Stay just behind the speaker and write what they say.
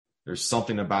There's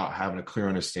something about having a clear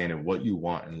understanding of what you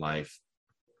want in life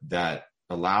that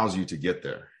allows you to get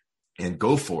there. And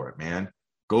go for it, man.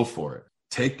 Go for it.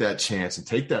 Take that chance and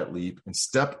take that leap and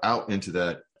step out into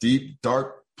that deep,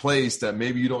 dark place that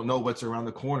maybe you don't know what's around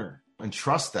the corner, and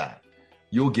trust that.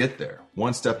 You'll get there,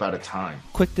 one step at a time.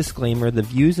 Quick disclaimer, the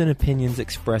views and opinions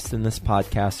expressed in this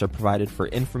podcast are provided for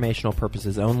informational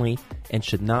purposes only and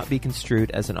should not be construed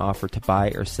as an offer to buy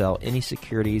or sell any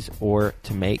securities or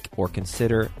to make or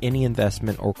consider any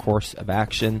investment or course of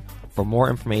action. For more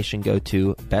information, go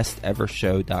to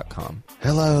bestevershow.com.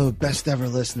 Hello, best ever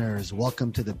listeners.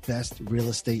 Welcome to the best real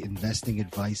estate investing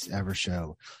advice ever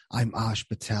show. I'm Ash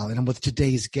Patel, and I'm with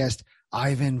today's guest,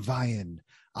 Ivan Vayan.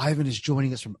 Ivan is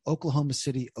joining us from Oklahoma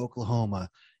City, Oklahoma.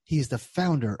 He is the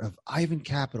founder of Ivan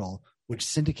Capital, which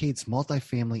syndicates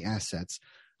multifamily assets.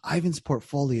 Ivan's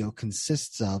portfolio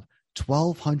consists of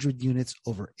 1,200 units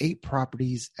over 8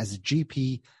 properties. As a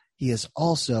GP, he is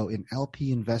also an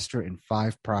LP investor in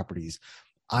 5 properties.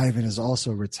 Ivan is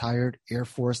also a retired Air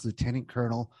Force Lieutenant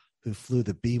Colonel who flew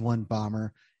the B-1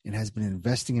 bomber and has been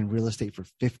investing in real estate for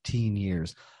 15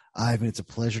 years. Ivan, it's a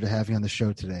pleasure to have you on the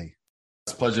show today.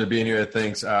 It's a pleasure being here.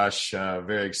 Thanks, Ash.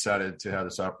 Very excited to have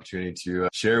this opportunity to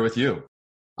share with you.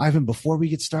 Ivan, before we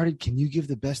get started, can you give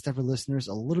the best ever listeners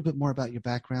a little bit more about your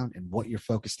background and what you're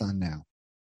focused on now?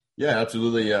 Yeah,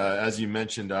 absolutely. As you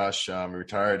mentioned, Ash, I'm a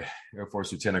retired Air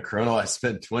Force Lieutenant Colonel. I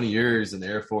spent 20 years in the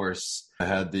Air Force. I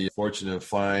had the fortune of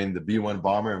flying the B-1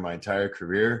 bomber in my entire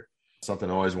career. Something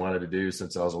I always wanted to do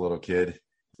since I was a little kid.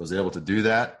 Was able to do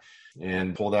that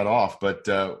and pull that off. But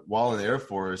while in the Air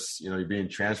Force, you're being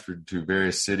transferred to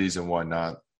various cities and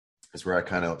whatnot, is where I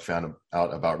kind of found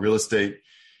out about real estate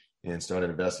and started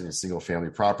investing in single family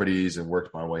properties and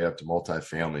worked my way up to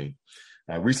multifamily.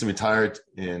 I recently retired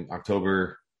in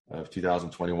October of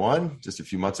 2021, just a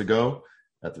few months ago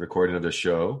at the recording of the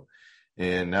show.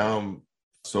 And now I'm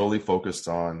solely focused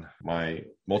on my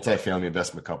multifamily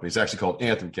investment company. It's actually called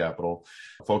Anthem Capital.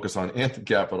 I focus on Anthem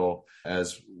Capital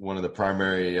as one of the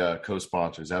primary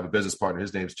co-sponsors. I have a business partner.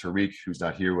 His name's Tariq, who's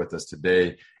not here with us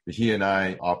today, but he and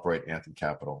I operate Anthem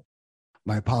Capital.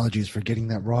 My apologies for getting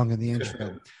that wrong in the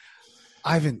intro.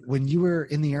 Ivan, when you were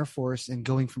in the Air Force and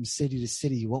going from city to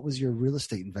city, what was your real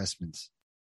estate investments?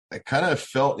 I kind of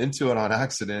fell into it on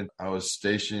accident. I was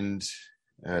stationed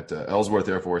at Ellsworth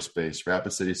Air Force Base,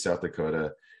 Rapid City, South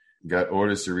Dakota. Got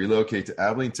orders to relocate to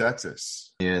Abilene,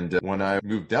 Texas. And when I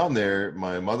moved down there,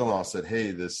 my mother-in-law said,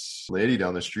 hey, this lady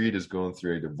down the street is going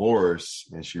through a divorce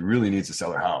and she really needs to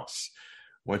sell her house.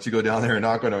 Why don't you go down there and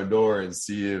knock on her door and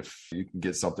see if you can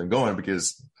get something going?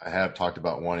 Because I have talked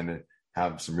about wanting to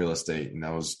have some real estate and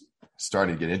I was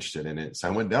starting to get interested in it. So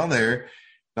I went down there,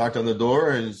 knocked on the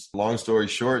door, and long story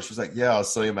short, she was like, yeah, I'll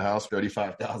sell you my house for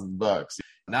 $35,000.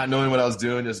 Not knowing what I was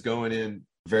doing, just going in,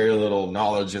 very little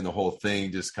knowledge in the whole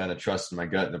thing, just kind of trusting my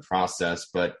gut in the process.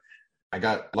 But I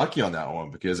got lucky on that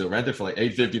one because it rented for like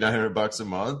 $850, $900 a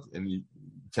month, and you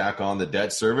tack on the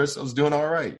debt service. I was doing all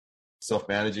right,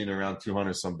 self-managing around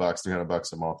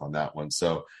 $300 a month on that one.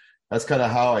 So that's kind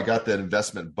of how I got that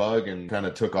investment bug and kind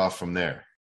of took off from there.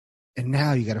 And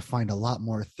now you got to find a lot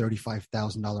more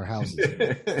 $35,000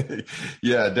 houses.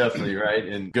 Yeah, definitely. Right.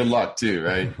 And good luck too,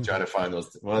 right? Trying to find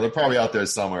those. Well, they're probably out there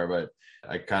somewhere, but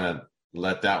I kind of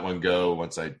let that one go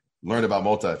once I learned about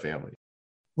multifamily.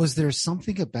 Was there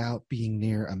something about being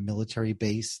near a military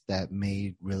base that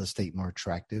made real estate more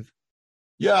attractive?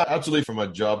 Yeah, absolutely. From a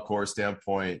Job Corps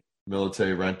standpoint,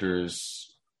 military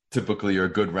renters typically are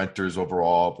good renters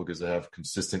overall because they have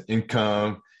consistent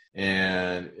income.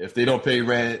 And if they don't pay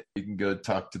rent, you can go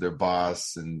talk to their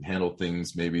boss and handle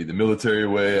things maybe the military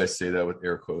way. I say that with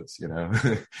air quotes,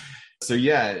 So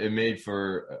yeah, it made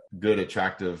for a good,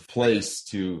 attractive place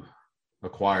to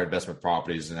acquire investment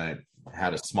properties. And I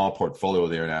had a small portfolio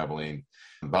there in Abilene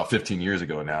about 15 years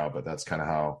ago now, but that's kind of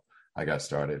how I got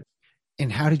started.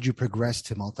 And how did you progress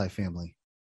to multifamily?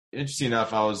 Interesting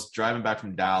enough, I was driving back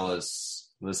from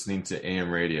Dallas listening to AM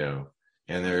radio.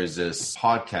 And there's this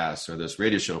podcast or this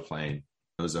radio show playing.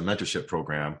 It was a mentorship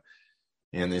program.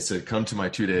 And they said, come to my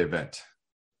 2-day event.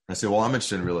 I said, well, I'm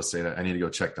interested in real estate. I need to go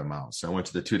check them out. So I went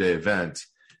to the 2-day event.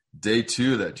 Day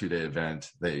 2 of that 2-day event,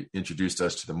 they introduced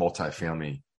us to the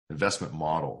multifamily investment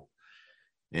model.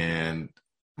 And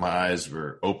my eyes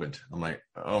were opened. I'm like,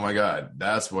 oh my God,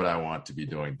 that's what I want to be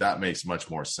doing. That makes much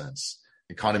more sense.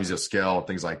 Economies of scale,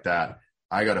 things like that.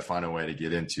 I got to find a way to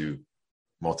get into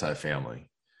multifamily.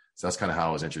 So that's kind of how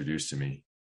it was introduced to me.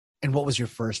 And what was your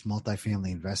first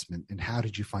multifamily investment and how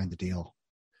did you find the deal?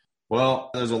 Well,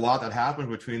 there's a lot that happened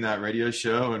between that radio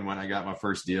show and when I got my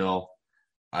first deal.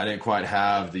 I didn't quite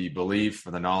have the belief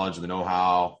or the knowledge or the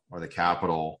know-how or the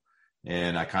capital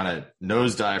And I kind of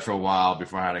nosedived for a while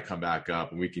before I had to come back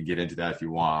up, and we can get into that if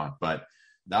you want. But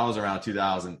that was around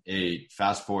 2008.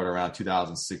 Fast forward around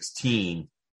 2016,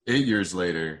 8 years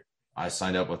later, I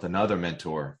signed up with another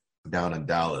mentor down in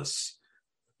Dallas.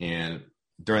 And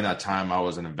during that time, I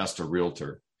was an investor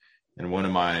realtor. And one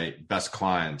of my best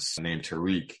clients named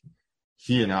Tariq,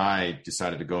 he and I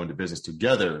decided to go into business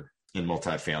together in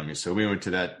multifamily. So we went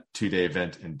to that 2-day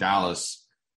event in Dallas,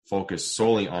 focused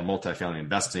solely on multifamily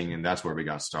investing, and that's where we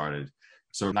got started.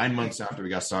 So 9 months after we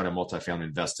got started in multifamily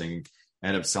investing, I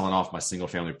ended up selling off my single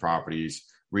family properties,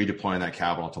 redeploying that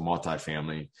capital to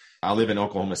multifamily. I live in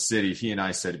Oklahoma City. He and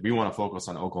I said, we want to focus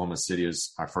on Oklahoma City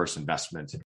as our first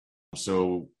investment.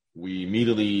 So we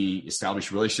immediately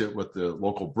established a relationship with the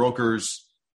local brokers,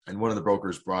 and one of the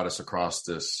brokers brought us across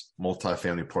this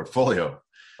multifamily portfolio,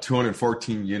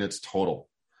 214 units total.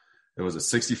 It was a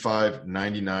 65,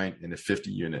 99, and a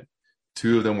 50 unit.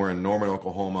 2 of them were in Norman,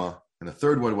 Oklahoma, and the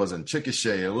third one was in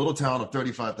Chickasha, a little town of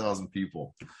 35,000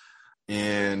 people.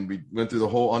 And we went through the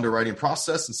whole underwriting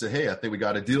process and said, hey, I think we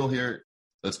got a deal here.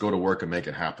 Let's go to work and make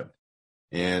it happen.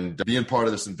 And being part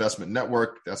of this investment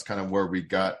network, that's kind of where we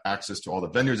got access to all the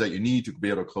vendors that you need to be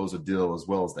able to close a deal, as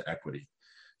well as the equity.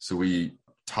 So we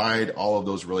tied all of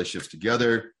those relationships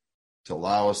together to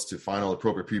allow us to find all the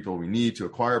appropriate people we need to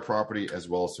acquire property, as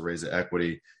well as to raise the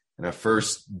equity. And our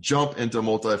first jump into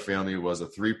multifamily was a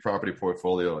 3-property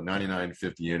portfolio, a 99,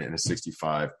 50 unit, and a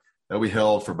 65 that we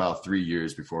held for about 3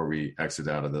 years before we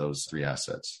exited out of those 3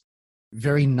 assets.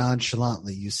 Very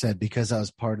nonchalantly, you said, because I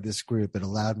was part of this group, it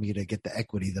allowed me to get the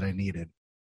equity that I needed.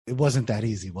 It wasn't that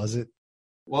easy, was it?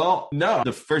 Well, no.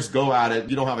 The first go at it,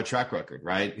 you don't have a track record,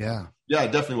 right? Yeah. Yeah,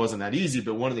 it definitely wasn't that easy.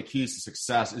 But one of the keys to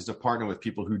success is to partner with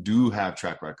people who do have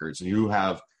track records and who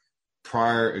have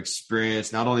prior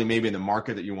experience, not only maybe in the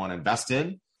market that you want to invest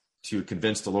in to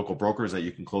convince the local brokers that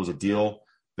you can close a deal,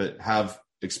 but have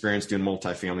experience doing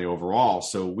multifamily overall.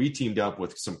 So we teamed up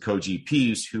with some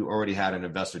co-GPs who already had an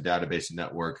investor database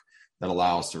network that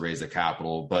allow us to raise the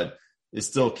capital, but it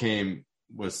still came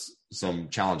with some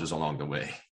challenges along the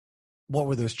way. What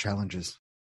were those challenges?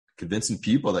 Convincing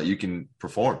people that you can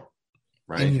perform,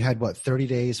 right? And you had 30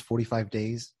 days, 45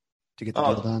 days to get the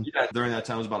deal done? Yeah, during that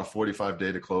time, it was about a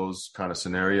 45-day to close kind of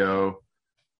scenario.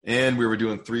 And we were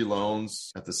doing 3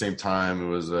 loans at the same time. It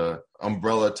was a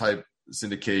umbrella type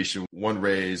syndication, one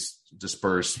raise,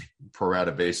 dispersed pro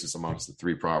rata basis amongst the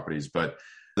 3 properties. But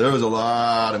there was a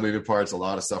lot of moving parts, a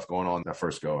lot of stuff going on that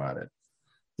first go at it.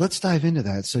 Let's dive into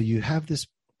that. So you have this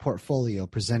portfolio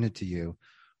presented to you.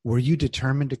 Were you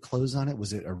determined to close on it?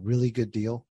 Was it a really good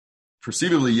deal?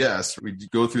 Perceivably, yes. We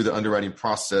go through the underwriting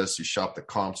process. You shop the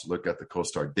comps, you look at the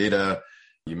CoStar data,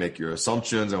 you make your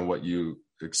assumptions on what you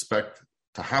expect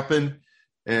to happen.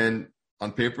 And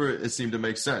on paper, it seemed to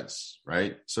make sense,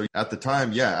 right? So at the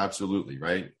time, yeah, absolutely,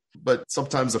 right? But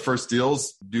sometimes the first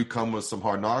deals do come with some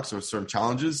hard knocks or certain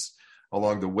challenges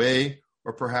along the way,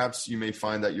 or perhaps you may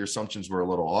find that your assumptions were a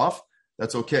little off.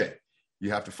 That's okay. You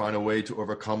have to find a way to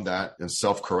overcome that and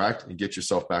self-correct and get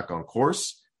yourself back on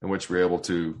course, in which we're able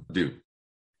to do.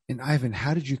 And Ivan,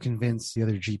 how did you convince the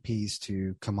other GPs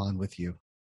to come on with you?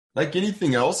 Like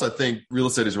anything else, I think real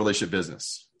estate is relationship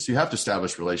business. So you have to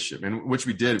establish relationship, and which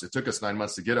we did. It took us 9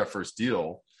 months to get our first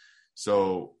deal.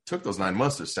 So it took those 9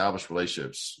 months to establish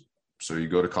relationships. So you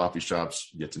go to coffee shops,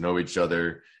 you get to know each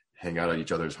other, hang out at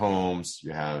each other's homes.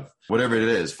 You have whatever it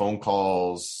is, phone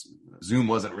calls. Zoom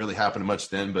wasn't really happening much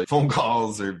then, but phone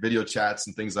calls or video chats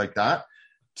and things like that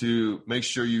to make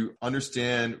sure you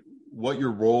understand what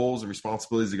your roles and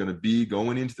responsibilities are going to be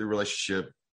going into the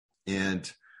relationship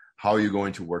and how you're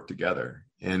going to work together.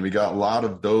 And we got a lot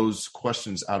of those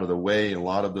questions out of the way and a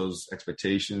lot of those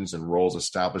expectations and roles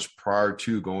established prior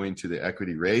to going to the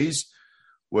equity raise,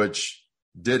 which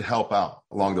did help out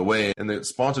along the way. And the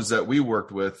sponsors that we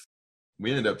worked with, we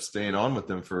ended up staying on with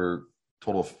them for a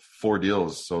total of 4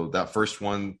 deals. So that first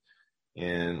one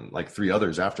and like 3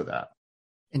 others after that.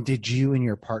 And did you and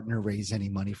your partner raise any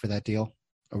money for that deal?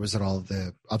 Or was it all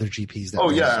the other GPs? Oh,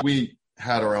 yeah. We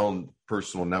had our own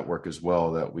personal network as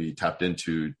well that we tapped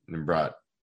into and brought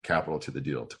capital to the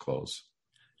deal to close.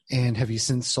 And have you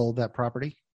since sold that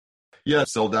property? Yeah,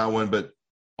 sold that one, but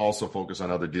also focused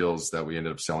on other deals that we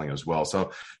ended up selling as well.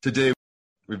 So today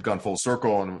we've gone full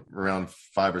circle on around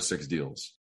 5 or 6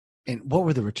 deals. And what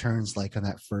were the returns like on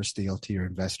that first deal to your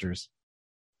investors?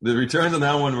 The returns on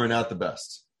that one were not the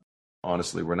best.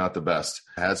 Honestly, we're not the best.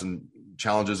 I had some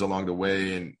challenges along the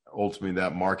way, and ultimately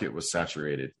that market was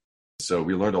saturated. So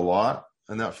we learned a lot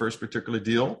in that first particular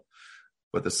deal,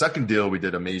 but the second deal we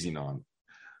did amazing on.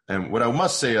 And what I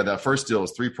must say, that first deal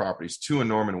was 3 properties, 2 in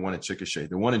Norman and 1 in Chickasha.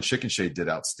 The one in Chickasha did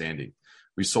outstanding.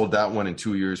 We sold that one in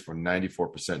 2 years for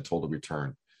 94% total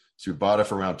return. So we bought it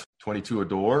for around 22 a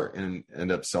door and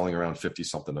ended up selling around 50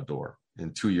 something a door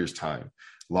in 2 years' time.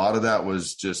 A lot of that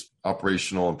was just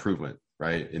operational improvement,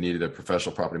 right? It needed a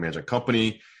professional property management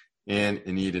company and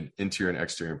it needed interior and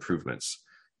exterior improvements.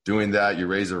 Doing that, you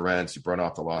raise the rents, you burn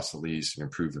off the loss of lease, you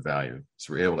improve the value.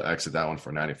 So we're able to exit that one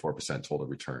for 94% total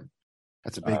return.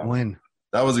 That's a big win.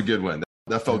 That was a good win.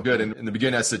 That felt good. And in the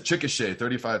beginning, I said Chickasha,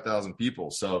 35,000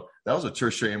 people. So that was a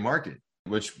tertiary market,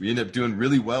 which we ended up doing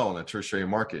really well in a tertiary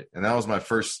market. And that was my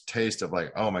first taste of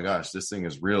like, oh my gosh, this thing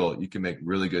is real. You can make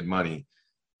really good money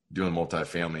doing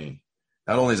multifamily,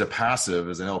 not only as a passive,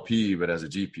 as an LP, but as a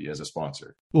GP, as a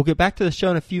sponsor. We'll get back to the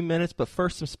show in a few minutes, but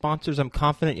first, some sponsors I'm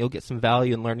confident you'll get some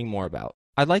value in learning more about.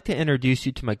 I'd like to introduce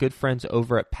you to my good friends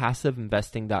over at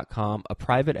PassiveInvesting.com, a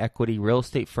private equity real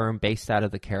estate firm based out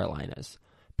of the Carolinas.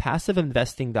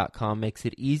 PassiveInvesting.com makes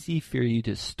it easy for you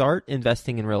to start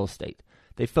investing in real estate.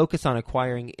 They focus on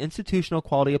acquiring institutional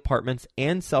quality apartments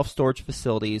and self-storage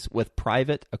facilities with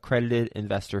private accredited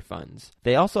investor funds.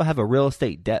 They also have a real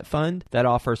estate debt fund that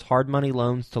offers hard money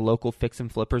loans to local fix and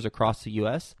flippers across the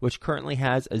U.S., which currently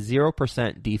has a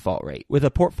 0% default rate. With a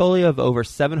portfolio of over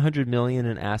 $700 million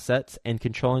in assets and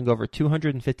controlling over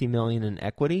 $250 million in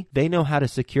equity, they know how to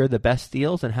secure the best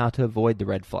deals and how to avoid the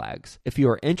red flags. If you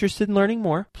are interested in learning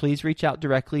more, please reach out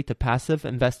directly to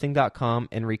PassiveInvesting.com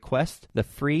and request the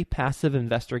free Passive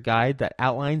Investor Guide that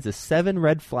outlines the 7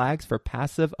 red flags for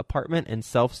passive apartment and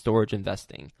self-storage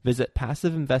investing. Visit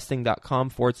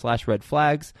PassiveInvesting.com/red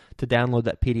flags to download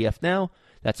that PDF now.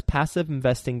 That's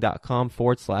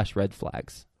PassiveInvesting.com/red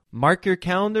flags. Mark your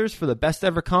calendars for the Best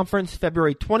Ever Conference,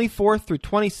 February 24th through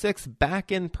 26th,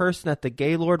 back in person at the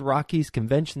Gaylord Rockies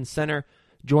Convention Center.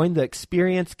 Join the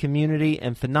experienced community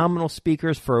and phenomenal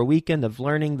speakers for a weekend of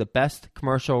learning the best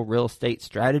commercial real estate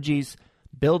strategies,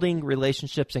 building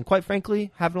relationships, and quite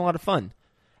frankly, having a lot of fun.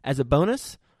 As a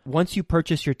bonus, once you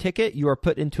purchase your ticket, you are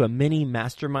put into a mini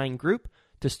mastermind group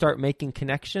to start making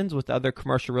connections with other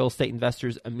commercial real estate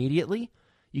investors immediately.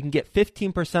 You can get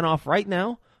 15% off right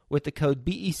now with the code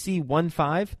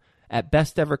BEC15 at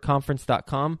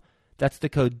besteverconference.com. That's the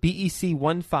code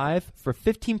BEC15 for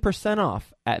 15%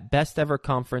 off at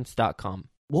besteverconference.com.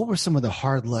 What were some of the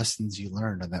hard lessons you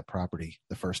learned on that property,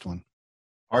 the first one?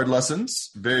 Hard lessons,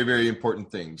 very, very important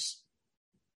things.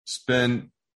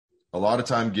 Spend a lot of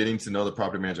time getting to know the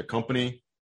property management company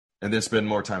and then spend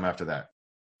more time after that.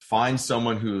 Find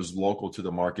someone who is local to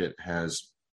the market, has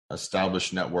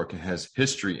established network, and has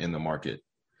history in the market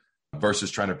versus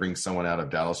trying to bring someone out of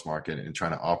Dallas market and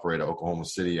trying to operate an Oklahoma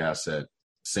City asset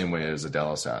same way as a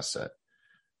Dallas asset.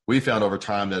 We found over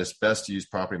time that it's best to use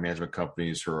property management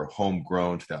companies who are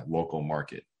homegrown to that local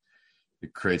market.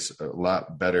 It creates a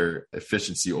lot better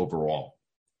efficiency overall.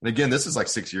 And again, this is like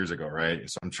 6 years ago, right?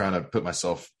 So I'm trying to put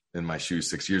myself in my shoes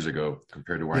 6 years ago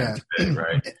compared to where I am today,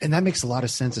 right? And that makes a lot of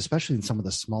sense, especially in some of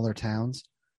the smaller towns.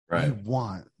 Right. You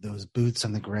want those boots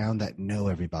on the ground that know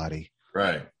everybody.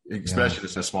 Right. Especially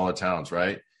in the smaller towns,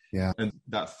 right? Yeah. And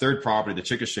that third property, the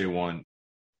Chickasha one,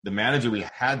 the manager we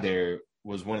had there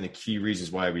was one of the key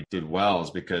reasons why we did well,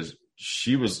 is because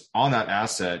she was on that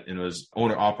asset and it was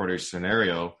owner-operator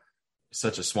scenario.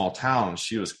 Such a small town,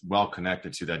 she was well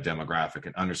connected to that demographic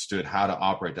and understood how to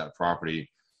operate that property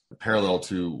parallel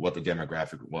to what the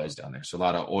demographic was down there. So a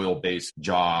lot of oil-based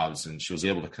jobs, and she was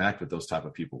able to connect with those type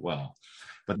of people well.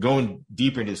 But going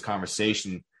deeper into this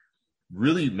conversation,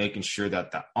 really making sure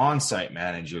that the on-site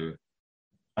manager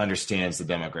understands the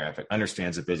demographic,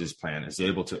 understands the business plan, is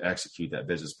able to execute that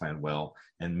business plan well,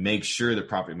 and make sure the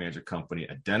property manager company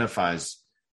identifies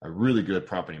a really good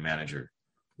property manager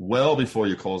well before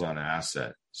you close on an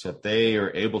asset, so that they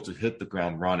are able to hit the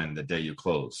ground running the day you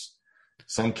close.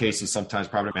 Some cases, sometimes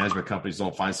property management companies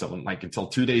don't find someone like until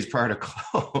 2 days prior to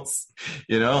close,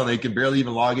 and they can barely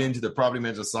even log into the property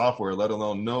management software, let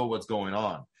alone know what's going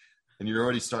on. And you're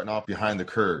already starting off behind the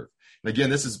curve. And again,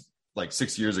 this is like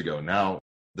 6 years ago. Now,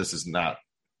 this is not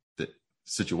the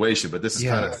situation, but this is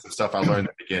kind of the stuff I learned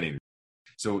at the beginning.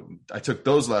 So I took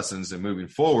those lessons, and moving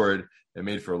forward, it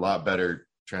made for a lot better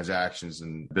transactions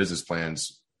and business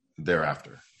plans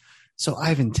thereafter. So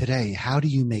Ivan, today, how do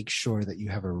you make sure that you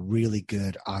have a really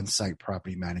good on-site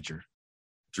property manager?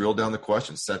 Drill down the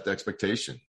question, set the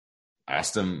expectation.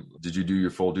 Ask them, did you do your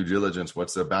full due diligence?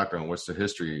 What's their background? What's their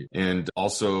history? And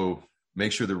also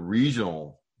make sure the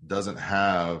regional doesn't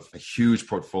have a huge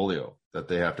portfolio that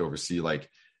they have to oversee. Like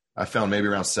I found maybe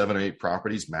around 7 or 8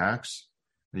 properties max.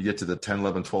 When you get to the 10,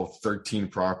 11, 12, 13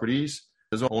 properties,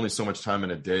 there's only so much time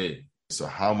in a day. So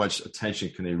how much attention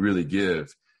can they really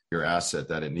give your asset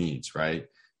that it needs, right?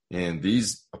 And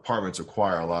these apartments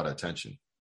require a lot of attention.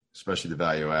 especially the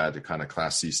value add, the kind of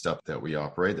Class C stuff that we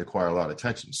operate, they require a lot of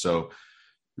attention. So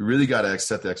we really got to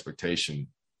set the expectation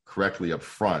correctly up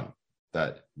front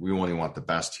that we only want the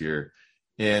best here.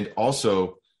 And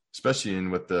also, especially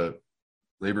with the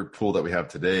labor pool that we have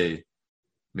today,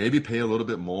 maybe pay a little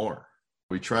bit more.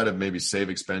 We try to maybe save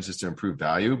expenses to improve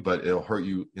value, but it'll hurt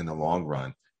you in the long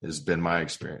run, has been my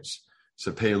experience.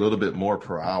 So pay a little bit more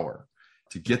per hour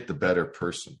to get the better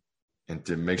person and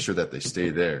to make sure that they stay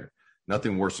there.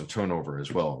 Nothing worse than turnover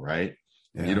as well, right?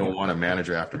 And you don't want a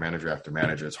manager after manager after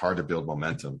manager. It's hard to build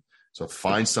momentum. So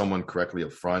find someone correctly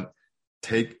up front,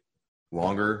 take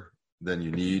longer than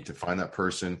you need to find that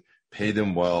person, pay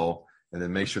them well, and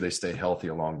then make sure they stay healthy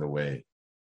along the way.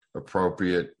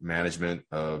 Appropriate management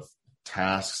of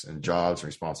tasks and jobs and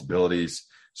responsibilities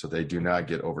so they do not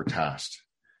get overtasked.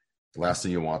 The last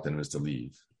thing you want them is to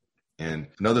leave. And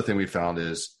another thing we found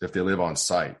is if they live on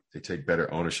site, they take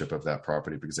better ownership of that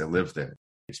property because they live there,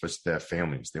 especially if they have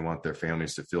families. They want their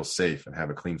families to feel safe and have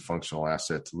a clean, functional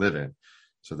asset to live in.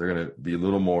 So they're going to be a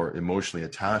little more emotionally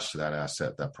attached to that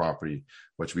asset, that property,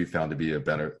 which we found to be a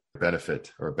better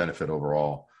benefit or a benefit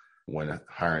overall when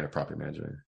hiring a property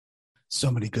manager.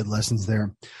 So many good lessons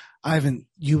there. Ivan,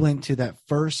 you went to that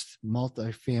first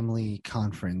multifamily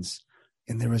conference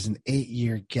and there was an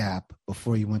 8-year gap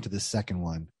before you went to the second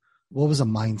one. What was a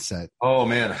mindset? Oh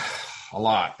man, a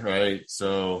lot, right?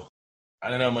 So I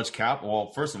didn't have much capital.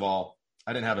 Well, first of all,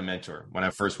 I didn't have a mentor when I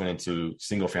first went into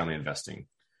single family investing.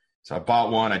 So I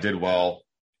bought one, I did well,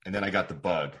 and then I got the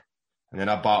bug. And then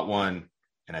I bought one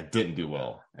and I didn't do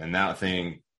well. And that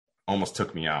thing almost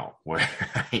took me out. Where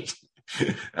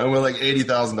I went like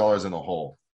 $80,000 in the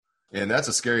hole. And that's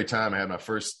a scary time. I had my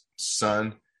first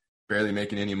son, barely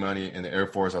making any money in the Air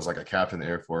Force. I was like a captain in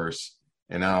the Air Force,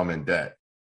 and now I'm in debt.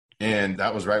 And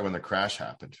that was right when the crash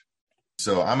happened.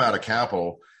 So I'm out of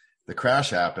capital. The crash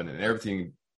happened and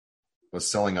everything was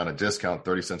selling on a discount,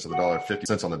 30 cents on the dollar, 50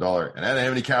 cents on the dollar. And I didn't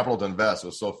have any capital to invest. It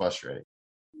was so frustrating.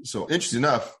 So interesting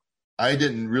enough, I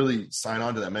didn't really sign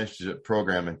on to that mentorship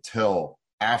program until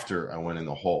after I went in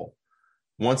the hole.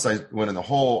 Once I went in the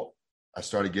hole, I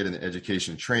started getting the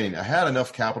education and training. I had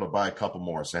enough capital to buy a couple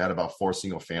more. So I had about 4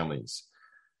 single families.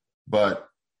 But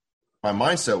my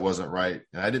mindset wasn't right.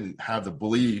 And I didn't have the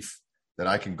belief that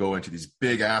I can go into these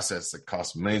big assets that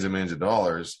cost millions and millions of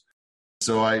dollars.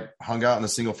 So I hung out in the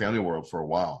single family world for a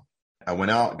while. I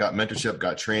went out, got mentorship,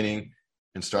 got training,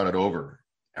 and started over.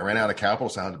 I ran out of capital,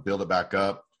 so I had to build it back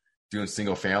up doing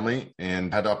single family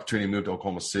and had the opportunity to move to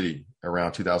Oklahoma City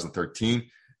around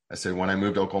 2013. I said, when I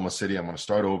moved to Oklahoma City, I'm going to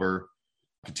start over,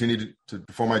 continue to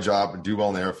perform my job and do well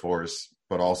in the Air Force,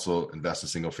 but also invest in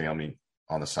single family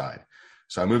on the side.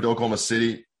 So I moved to Oklahoma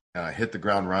City and I hit the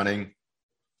ground running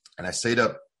and I saved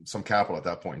up some capital at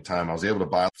that point in time. I was able to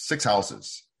buy 6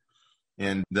 houses.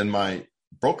 And then my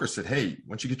broker said, hey,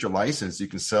 once you get your license, you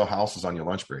can sell houses on your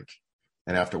lunch break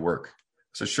and after work.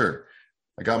 So sure,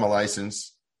 I got my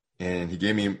license and he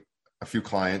gave me a few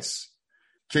clients,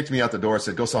 kicked me out the door and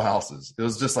said, go sell houses. It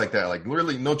was just like that, like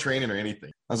literally no training or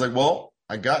anything. I was like, well,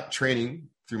 I got training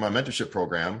through my mentorship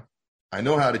program. I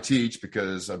know how to teach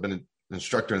because I've been an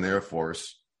instructor in the Air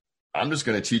Force. I'm just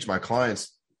going to teach my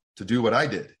clients to do what I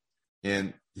did.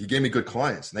 And he gave me good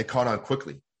clients and they caught on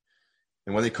quickly.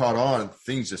 And when they caught on,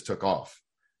 things just took off.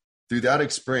 Through that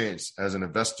experience as an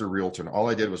investor realtor, and all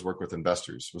I did was work with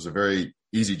investors. It was a very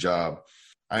easy job.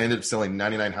 I ended up selling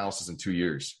 99 houses in 2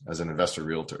 years as an investor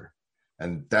realtor.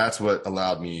 And that's what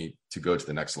allowed me to go to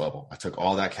the next level. I took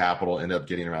all that capital, ended up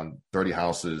getting around 30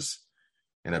 houses,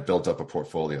 and I built up a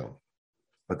portfolio.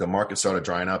 But the market started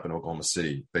drying up in Oklahoma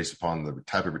City based upon the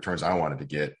type of returns I wanted to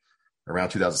get around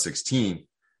 2016.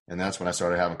 And that's when I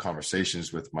started having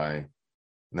conversations with my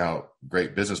now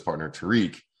great business partner,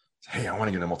 Tariq. Hey, I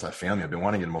want to get into multifamily. I've been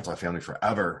wanting to get into multifamily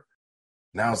forever.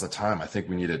 Now's the time. I think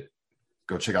we need to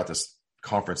go check out this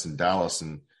conference in Dallas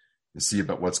and see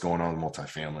about what's going on in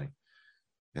multifamily.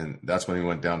 And that's when we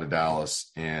went down to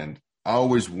Dallas. And I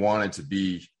always wanted to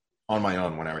be on my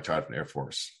own when I retired from the Air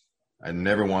Force. I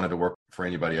never wanted to work for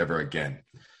anybody ever again.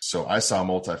 So I saw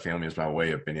multifamily as my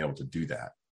way of being able to do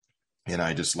that. And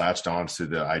I just latched on to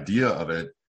the idea of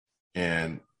it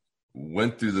and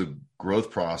went through the growth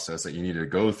process that you need to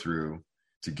go through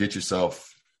to get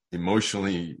yourself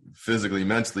emotionally, physically,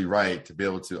 mentally right to be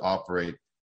able to operate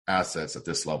assets at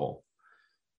this level.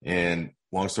 And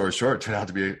long story short, it turned out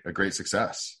to be a great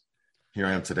success. Here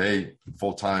I am today,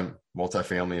 full-time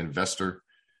multifamily investor.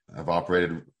 I've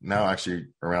operated now actually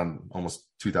around almost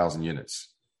 2,000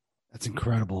 units. That's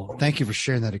incredible. Thank you for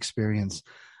sharing that experience.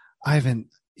 Ivan,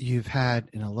 you've had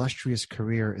an illustrious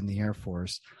career in the Air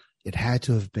Force. it had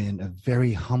to have been a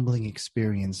very humbling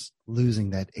experience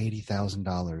losing that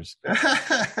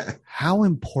 $80,000. How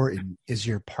important is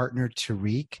your partner,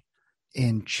 Tariq,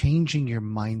 in changing your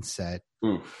mindset?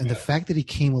 Oof. And the fact that he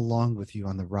came along with you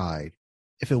on the ride,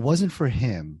 if it wasn't for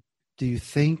him, do you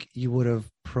think you would have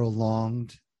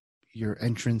prolonged your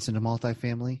entrance into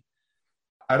multifamily?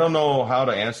 I don't know how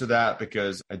to answer that,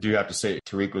 because I do have to say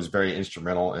Tariq was very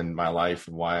instrumental in my life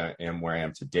and why I am where I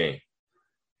am today.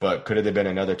 But could it have been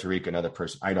another Tariq, another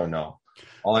person? I don't know.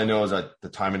 All I know is that the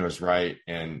timing was right,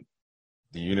 and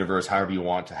the universe, however you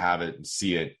want to have it and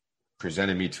see it,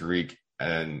 presented me Tariq.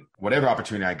 And whatever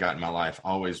opportunity I got in my life, I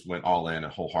always went all in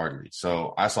and wholeheartedly.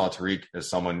 So I saw Tariq as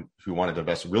someone who wanted to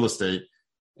invest in real estate.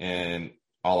 And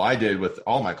all I did with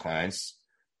all my clients,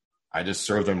 I just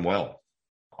served them well.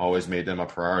 Always made them a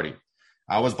priority.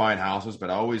 I was buying houses,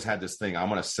 but I always had this thing. I'm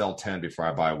going to sell 10 before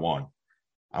I buy one.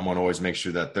 I'm going to always make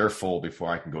sure that they're full before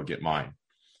I can go get mine.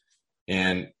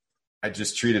 And I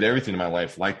just treated everything in my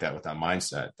life like that, with that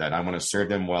mindset that I'm going to serve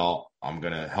them well. I'm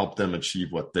going to help them achieve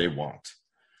what they want.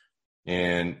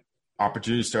 And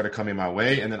opportunities started coming my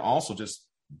way. And then also just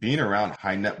being around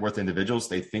high net worth individuals,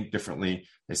 they think differently.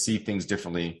 They see things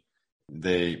differently.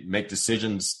 They make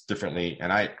decisions differently.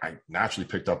 And I naturally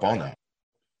picked up on that.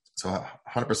 So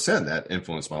 100% that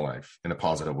influenced my life in a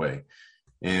positive way.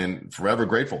 And forever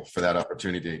grateful for that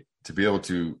opportunity to be able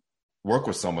to work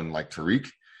with someone like Tariq,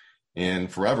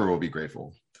 and forever will be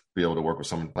grateful to be able to work with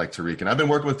someone like Tariq. And I've been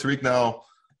working with Tariq now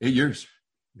 8 years.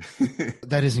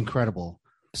 That is incredible.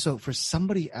 So for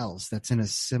somebody else that's in a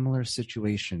similar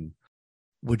situation,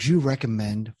 would you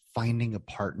recommend finding a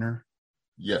partner?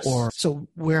 Yes. Or so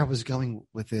where I was going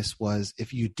with this was,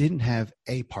 if you didn't have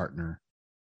a partner,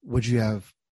 would you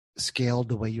have scaled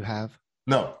the way you have?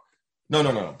 No,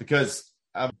 because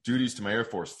I have duties to my Air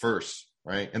Force first,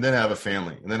 right? And then I have a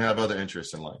family, and then I have other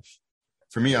interests in life.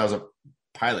 For me, I was a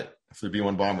pilot. I flew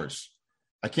B-1 bombers.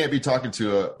 I can't be talking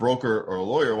to a broker or a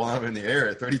lawyer while I'm in the air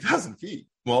at 30,000 feet.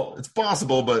 Well, it's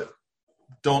possible, but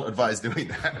don't advise doing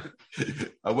that.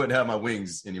 I wouldn't have my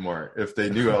wings anymore if they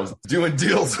knew I was doing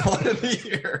deals while in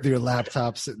the air. Your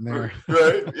laptop sitting there.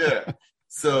 Right, yeah.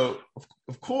 So,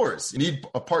 of course, you need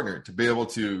a partner to be able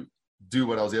to do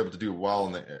what I was able to do while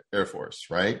in the Air Force,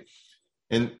 right?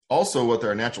 And also with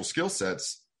our natural skill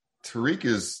sets, Tariq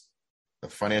is a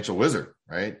financial wizard,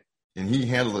 right? And he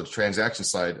handled the transaction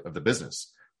side of the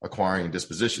business, acquiring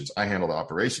dispositions. I handle the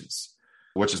operations,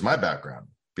 which is my background.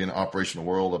 Being an operational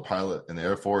world, a pilot in the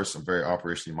Air Force, I'm very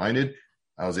operationally minded.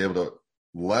 I was able to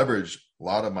leverage a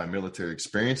lot of my military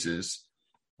experiences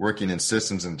working in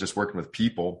systems and just working with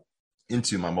people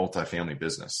into my multifamily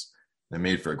business. They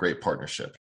made for a great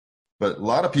partnership. But a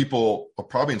lot of people are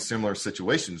probably in similar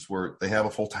situations where they have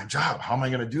a full-time job. How am I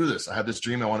going to do this? I have this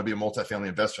dream. I want to be a multifamily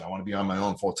investor. I want to be on my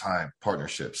own full-time.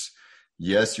 Partnerships.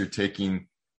 Yes, you're taking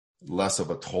less of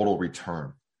a total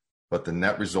return, but the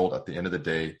net result at the end of the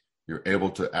day, you're able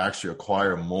to actually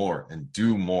acquire more and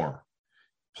do more.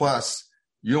 Plus,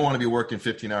 you don't want to be working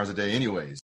 15 hours a day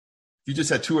anyways. If you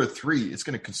just had 2 or 3, it's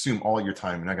going to consume all your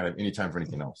time. You're not going to have any time for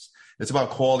anything else. It's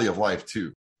about quality of life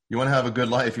too. You want to have a good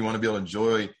life. You want to be able to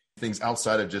enjoy things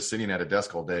outside of just sitting at a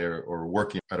desk all day or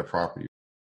working at a property.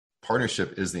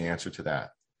 Partnership is the answer to that.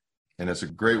 And it's a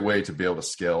great way to be able to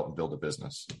scale and build a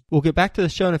business. We'll get back to the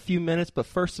show in a few minutes, but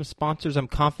first, some sponsors I'm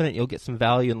confident you'll get some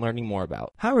value in learning more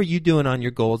about. How are you doing on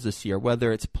your goals this year?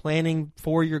 Whether it's planning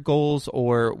for your goals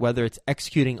or whether it's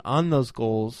executing on those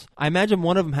goals, I imagine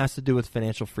one of them has to do with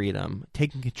financial freedom,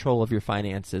 taking control of your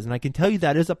finances. And I can tell you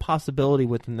that is a possibility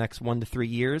within the next 1 to 3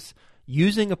 years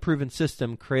using a proven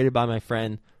system created by my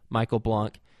friend Michael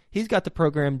Blanc. He's got the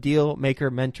program Deal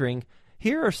Maker Mentoring.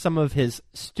 Here are some of his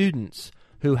students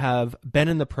who have been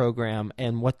in the program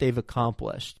and what they've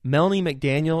accomplished. Melanie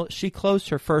McDaniel, she closed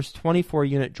her first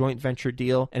 24-unit joint venture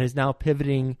deal and is now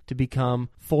pivoting to become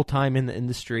full-time in the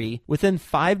industry. Within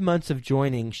 5 months of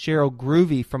joining, Cheryl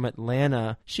Groovy from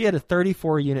Atlanta, she had a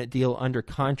 34-unit deal under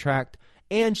contract,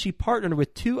 and she partnered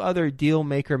with 2 other Deal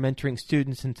Maker Mentoring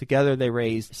students, and together they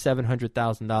raised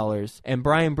 $700,000. And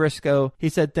Brian Briscoe, he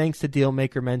said thanks to Deal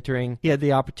Maker Mentoring, he had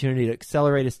the opportunity to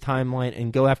accelerate his timeline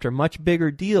and go after much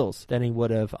bigger deals than he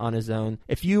would have on his own.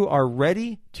 If you are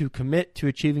ready to commit to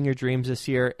achieving your dreams this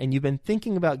year and you've been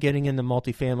thinking about getting into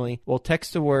multifamily, well,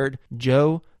 text the word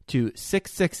Joe to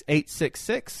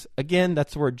 66866. Again,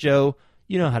 that's the word Joe.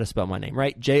 You know how to spell my name,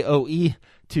 right? Joe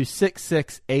to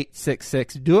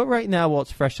 66866. Do it right now while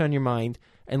it's fresh on your mind,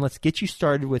 and let's get you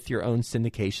started with your own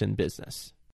syndication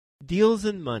business. Deals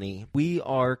and money. We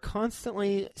are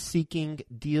constantly seeking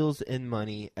deals and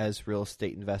money as real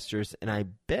estate investors, and I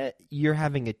bet you're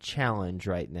having a challenge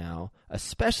right now,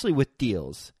 especially with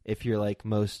deals, if you're like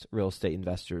most real estate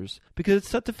investors, because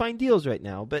it's tough to find deals right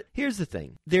now. But here's the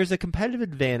thing. There's a competitive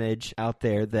advantage out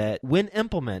there that when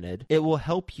implemented, it will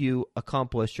help you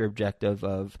accomplish your objective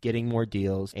of getting more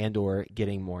deals and or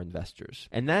getting more investors.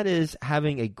 And that is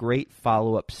having a great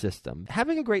follow-up system.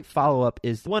 Having a great follow-up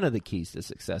is one of the keys to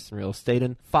success in real estate,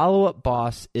 and Follow Up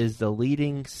Boss is the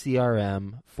leading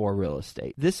CRM for real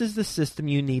estate. This is the system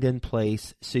you need in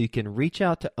place so you can reach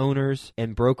out to owners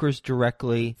and brokers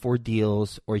directly for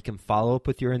deals, or you can follow up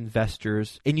with your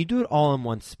investors, and you do it all in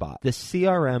one spot. The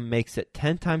CRM makes it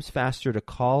 10 times faster to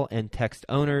call and text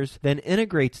owners, then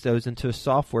integrates those into a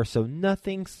software so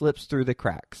nothing slips through the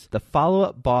cracks. The Follow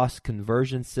Up Boss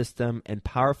conversion system and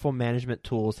powerful management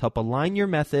tools help align your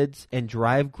methods and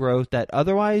drive growth that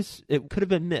otherwise it could have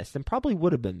been missed and probably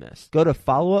would have been missed. Go to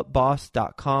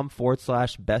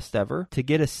followupboss.com/best ever to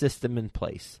get a system in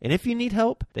place. And if you need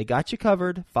help, they got you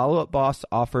covered. Follow Up Boss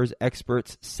offers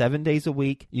experts 7 days a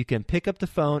week. You can pick up the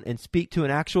phone and speak to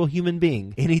an actual human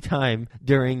being anytime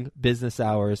during business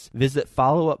hours. Visit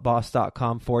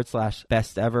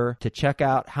followupboss.com/best ever to check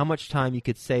out how much time you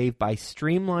could save by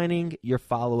streamlining your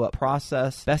follow-up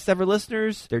process. Best Ever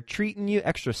listeners, they're treating you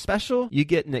extra special. You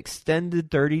get an extended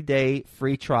 30-day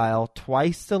free trial,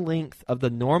 twice the length of the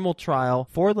normal trial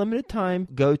for a limited time.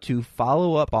 Go to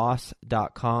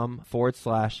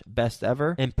followupboss.com/best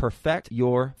ever and perfect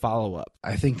your follow-up.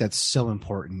 I think that's so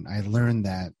important. I learned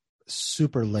that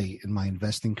super late in my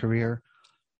investing career,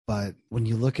 but when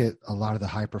you look at a lot of the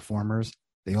high performers,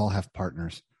 they all have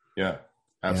partners. Yeah,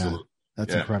 absolutely. Yeah,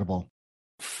 that's incredible.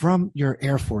 From your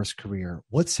Air Force career,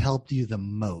 what's helped you the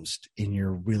most in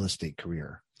your real estate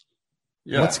career?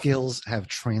 Yeah. What skills have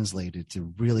translated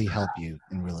to really help you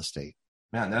in real estate?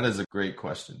 Man, that is a great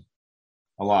question.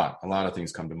 A lot of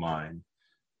things come to mind.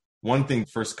 One thing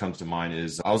first comes to mind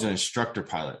is I was an instructor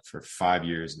pilot for 5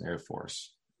 years in the Air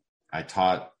Force. I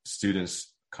taught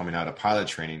students coming out of pilot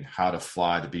training how to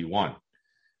fly the B-1,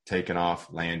 taking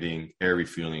off, landing, air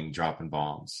refueling, dropping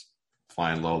bombs,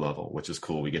 flying low level, which is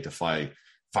cool. We get to fly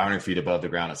 500 feet above the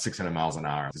ground at 600 miles an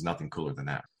hour. There's nothing cooler than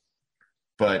that.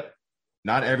 But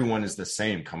not everyone is the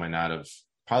same coming out of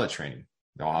pilot training.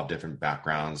 They all have different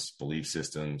backgrounds, belief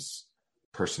systems,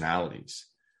 personalities.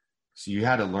 So you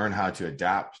had to learn how to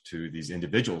adapt to these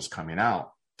individuals coming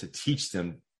out to teach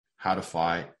them how to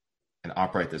fly and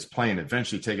operate this plane,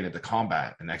 eventually take it into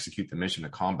combat and execute the mission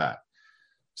of combat.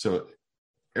 So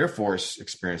Air Force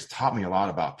experience taught me a lot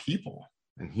about people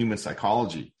and human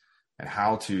psychology and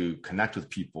how to connect with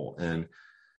people. And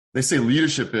they say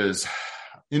leadership is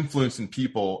influencing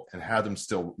people and have them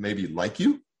still maybe like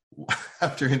you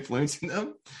after influencing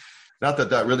them. Not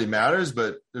that that really matters,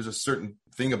 but there's a certain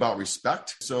thing about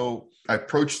respect. So I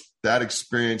approached that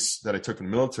experience that I took in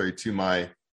the military to my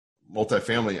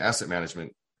multifamily asset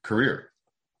management career,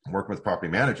 working with property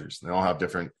managers. They all have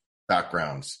different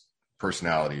backgrounds,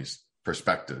 personalities,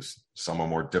 perspectives. Some are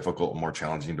more difficult and more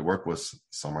challenging to work with.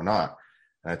 Some are not.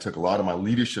 And I took a lot of my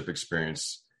leadership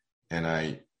experience and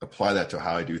I apply that to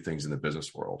how I do things in the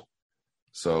business world.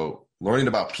 So learning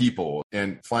about people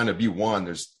and flying a B-1,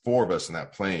 there's 4 of us in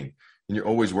that plane and you're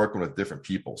always working with different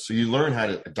people. So you learn how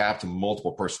to adapt to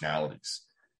multiple personalities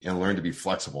and learn to be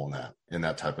flexible in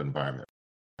that type of environment.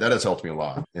 That has helped me a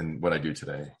lot in what I do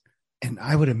today. And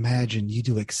I would imagine you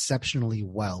do exceptionally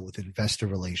well with investor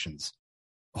relations.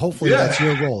 Hopefully that's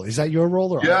your role. Is that your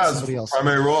role or somebody else?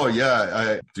 Primary role. Yeah.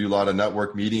 I do a lot of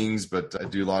network meetings, but I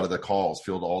do a lot of the calls,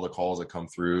 field all the calls that come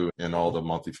through and all the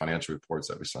monthly financial reports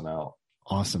that we send out.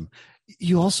 Awesome.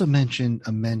 You also mentioned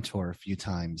a mentor a few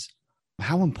times.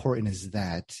 How important is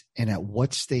that? And at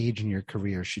what stage in your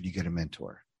career should you get a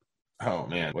mentor? Oh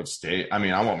man, what stage? I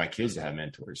mean, I want my kids to have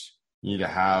mentors. You need to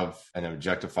have an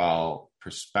objectifiable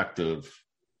perspective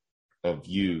of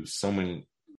you, someone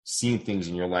seeing things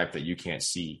in your life that you can't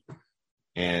see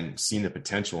and seeing the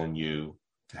potential in you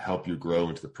to help you grow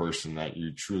into the person that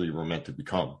you truly were meant to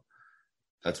become.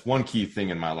 That's one key thing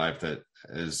in my life that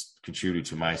has contributed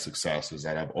to my success is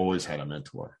that I've always had a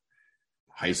mentor.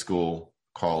 High school,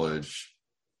 college,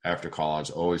 after college,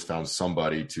 always found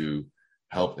somebody to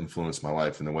help influence my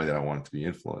life in the way that I want it to be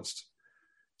influenced.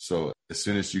 So as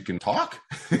soon as you can talk,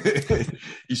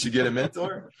 you should get a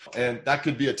mentor. And that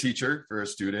could be a teacher for a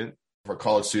student. For a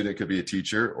college student, it could be a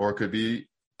teacher, or it could be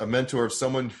a mentor of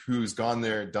someone who's gone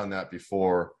there and done that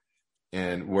before,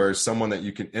 and where someone that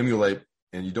you can emulate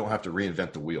and you don't have to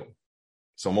reinvent the wheel.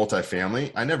 So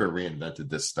multifamily, I never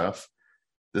reinvented this stuff.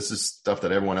 This is stuff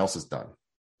that everyone else has done.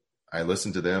 I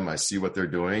listen to them, I see what they're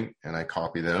doing, and I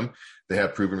copy them. They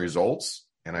have proven results,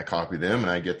 and I copy them, and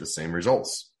I get the same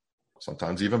results,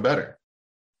 sometimes even better.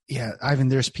 Yeah, Ivan,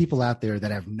 there's people out there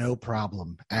that have no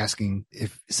problem asking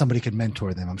if somebody could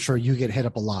mentor them. I'm sure you get hit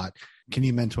up a lot. Can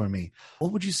you mentor me?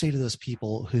 What would you say to those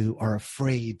people who are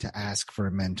afraid to ask for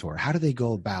a mentor? How do they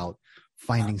go about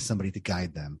finding somebody to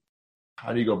guide them?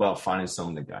 How do you go about finding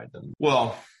someone to guide them?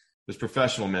 Well, there's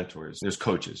professional mentors. There's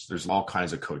coaches. There's all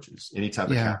kinds of coaches. Any type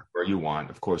of category you want.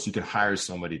 Of course, you can hire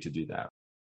somebody to do that.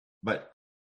 But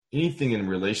anything in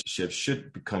relationships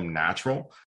should become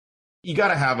natural. You got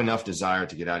to have enough desire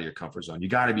to get out of your comfort zone. You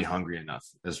got to be hungry enough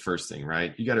as first thing,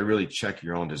 right? You got to really check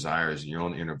your own desires and your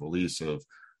own inner beliefs of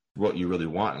what you really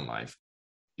want in life.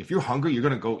 If you're hungry, you're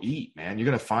going to go eat, man. You're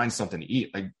going to find something to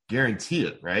eat. I guarantee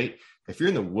it, right? If you're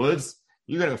in the woods,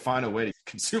 you're going to find a way to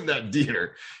consume that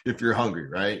deer if you're hungry,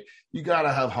 right? You got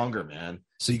to have hunger, man.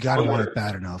 So you got to want it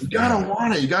bad enough. You got to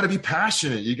want it. You got to be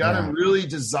passionate. You got to really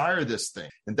desire this thing.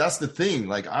 And that's the thing.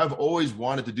 Like, I've always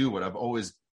wanted to do what I've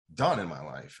always done in my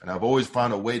life. And I've always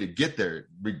found a way to get there,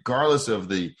 regardless of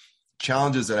the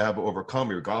challenges that I have overcome,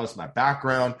 regardless of my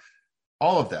background,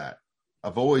 all of that.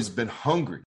 I've always been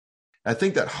hungry. I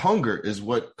think that hunger is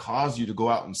what caused you to go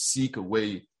out and seek a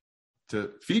way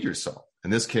to feed yourself. In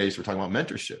this case, we're talking about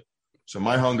mentorship. So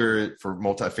my hunger for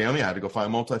multifamily, I had to go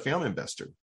find a multifamily investor.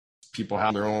 People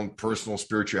have their own personal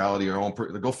spirituality,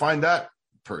 go find that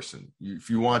person. If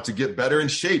you want to get better in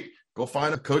shape, go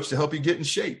find a coach to help you get in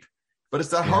shape. But it's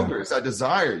that hunger, it's that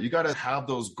desire. You got to have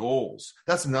those goals.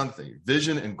 That's another thing.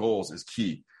 Vision and goals is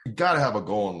key. You got to have a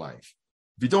goal in life.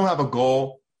 If you don't have a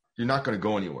goal, you're not going to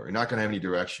go anywhere. You're not going to have any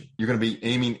direction. You're going to be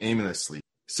aiming aimlessly.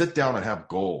 Sit down and have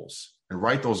goals and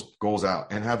write those goals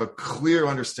out and have a clear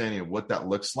understanding of what that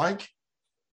looks like.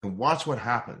 And watch what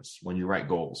happens when you write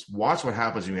goals. Watch what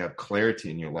happens when you have clarity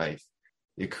in your life.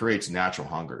 It creates natural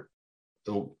hunger.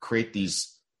 It'll create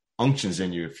these unctions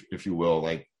in you, if you will,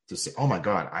 like to say, oh my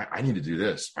God, I need to do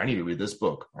this. I need to read this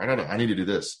book. I need to do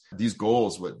this. These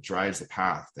goals, what drives the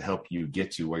path to help you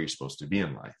get to where you're supposed to be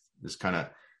in life. This kind of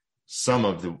some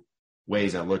of the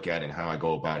ways I look at it and how I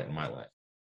go about it in my life.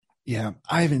 Yeah.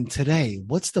 Ivan, today,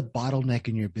 what's the bottleneck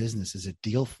in your business? Is it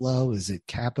deal flow? Is it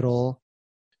capital?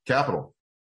 Capital.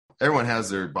 Everyone has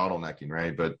their bottlenecking,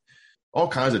 right? But all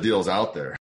kinds of deals out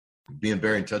there. Being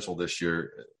very intentional this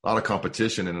year, a lot of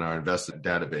competition in our invested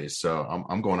database. So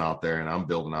I'm going out there and I'm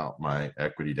building out my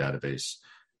equity database,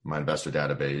 my investor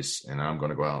database, and I'm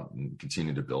going to go out and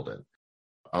continue to build it.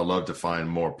 I love to find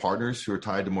more partners who are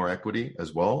tied to more equity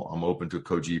as well. I'm open to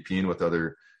co-GPing with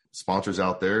other sponsors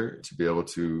out there to be able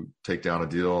to take down a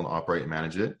deal and operate and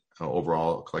manage it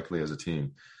overall collectively as a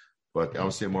team. But I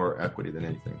would say more equity than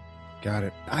anything. Got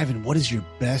it. Ivan, what is your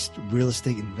best real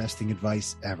estate investing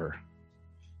advice ever?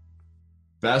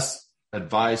 Best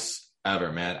advice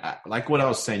ever, man. Like what I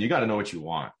was saying, you got to know what you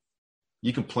want.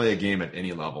 You can play a game at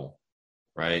any level,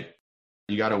 right?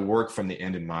 You got to work from the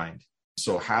end in mind.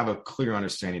 So have a clear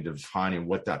understanding of defining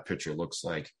what that picture looks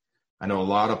like. I know a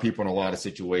lot of people in a lot of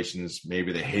situations,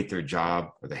 maybe they hate their job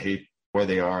or they hate where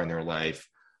they are in their life,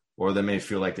 or they may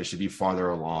feel like they should be farther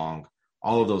along,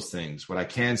 all of those things. What I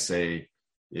can say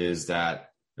is that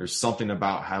there's something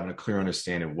about having a clear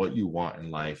understanding of what you want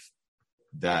in life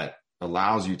that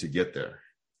allows you to get there.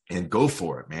 And go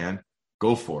for it, man.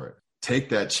 Go for it. Take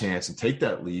that chance and take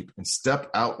that leap and step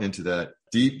out into that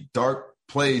deep, dark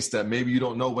place that maybe you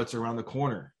don't know what's around the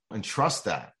corner, and trust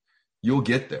that you'll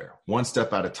get there one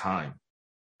step at a time.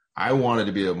 I wanted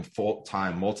to be a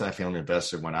full-time multifamily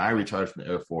investor when I retired from the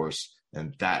Air Force,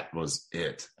 and that was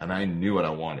it. And I knew what I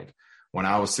wanted. When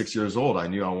I was 6 years old, I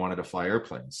knew I wanted to fly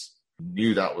airplanes. I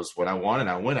knew that was what I wanted.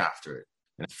 I went after it.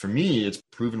 And for me, it's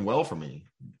proven well for me.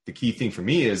 The key thing for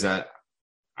me is that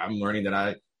I'm learning that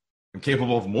I am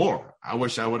capable of more. I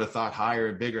wish I would have thought higher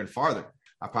and bigger and farther.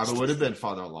 I probably would have been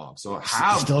farther along. So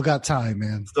still got time,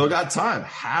 man. Still got time.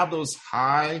 Have those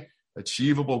high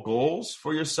achievable goals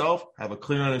for yourself. Have a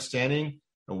clear understanding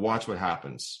and watch what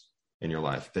happens in your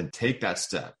life. Then take that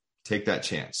step. Take that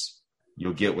chance.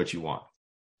 You'll get what you want.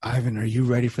 Ivan, are you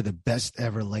ready for the best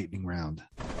ever lightning round?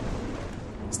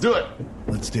 Let's do it.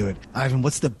 Let's do it. Ivan,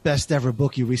 what's the best ever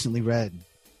book you recently read?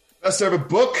 Best ever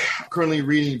book? Currently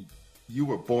reading You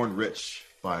Were Born Rich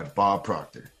by Bob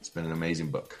Proctor. It's been an amazing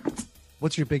book.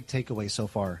 What's your big takeaway so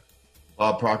far?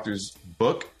 Bob Proctor's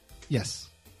book? Yes.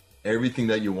 Everything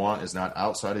that you want is not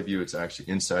outside of you. It's actually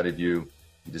inside of you.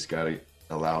 You just got to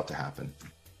allow it to happen.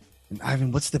 And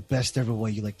Ivan, what's the best ever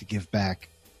way you like to give back?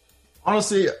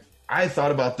 Honestly, I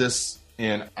thought about this,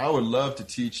 and I would love to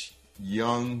teach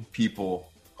young people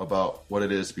about what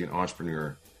it is to be an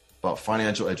entrepreneur. about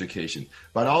financial education,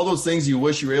 about all those things you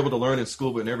wish you were able to learn in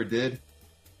school but never did.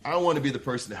 I want to be the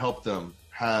person to help them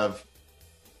have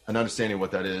an understanding of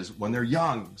what that is when they're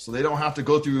young, so they don't have to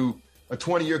go through a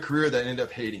 20-year career that end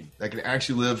up hating, that can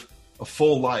actually live a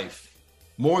full life,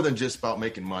 more than just about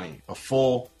making money, a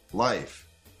full life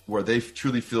where they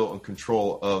truly feel in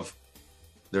control of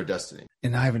their destiny.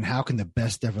 And Ivan, how can the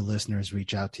best ever listeners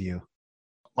reach out to you?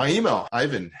 My email,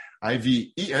 Ivan,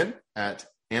 IVEN, at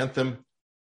anthemcp.com,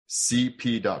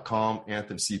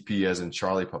 anthemcp as in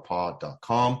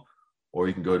charliepapa.com, or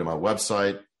you can go to my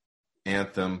website,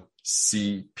 anthemcp.com.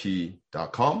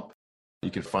 You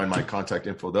can find my contact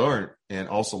info there and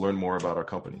also learn more about our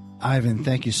company. Ivan,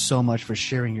 thank you so much for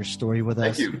sharing your story with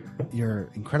us. Thank you.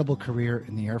 Your incredible career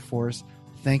in the Air Force.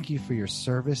 Thank you for your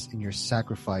service and your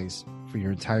sacrifice for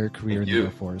your entire career in the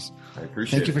Air Force. I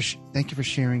appreciate it. Thank you for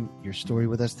sharing your story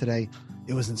with us today.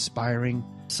 It was inspiring.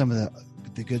 Some of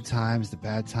the good times, the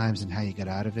bad times, and how you got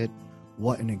out of it.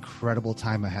 What an incredible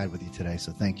time I had with you today.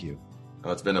 So thank you.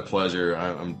 Oh, it's been a pleasure.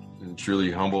 I'm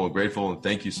truly humble and grateful, and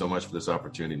thank you so much for this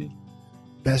opportunity.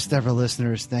 Best ever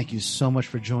listeners, thank you so much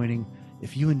for joining.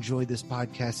 If you enjoyed this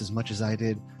podcast as much as I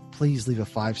did, please leave a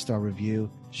 5-star review.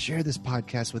 Share this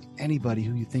podcast with anybody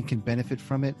who you think can benefit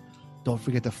from it. Don't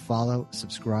forget to follow,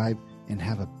 subscribe, and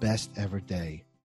have a best ever day.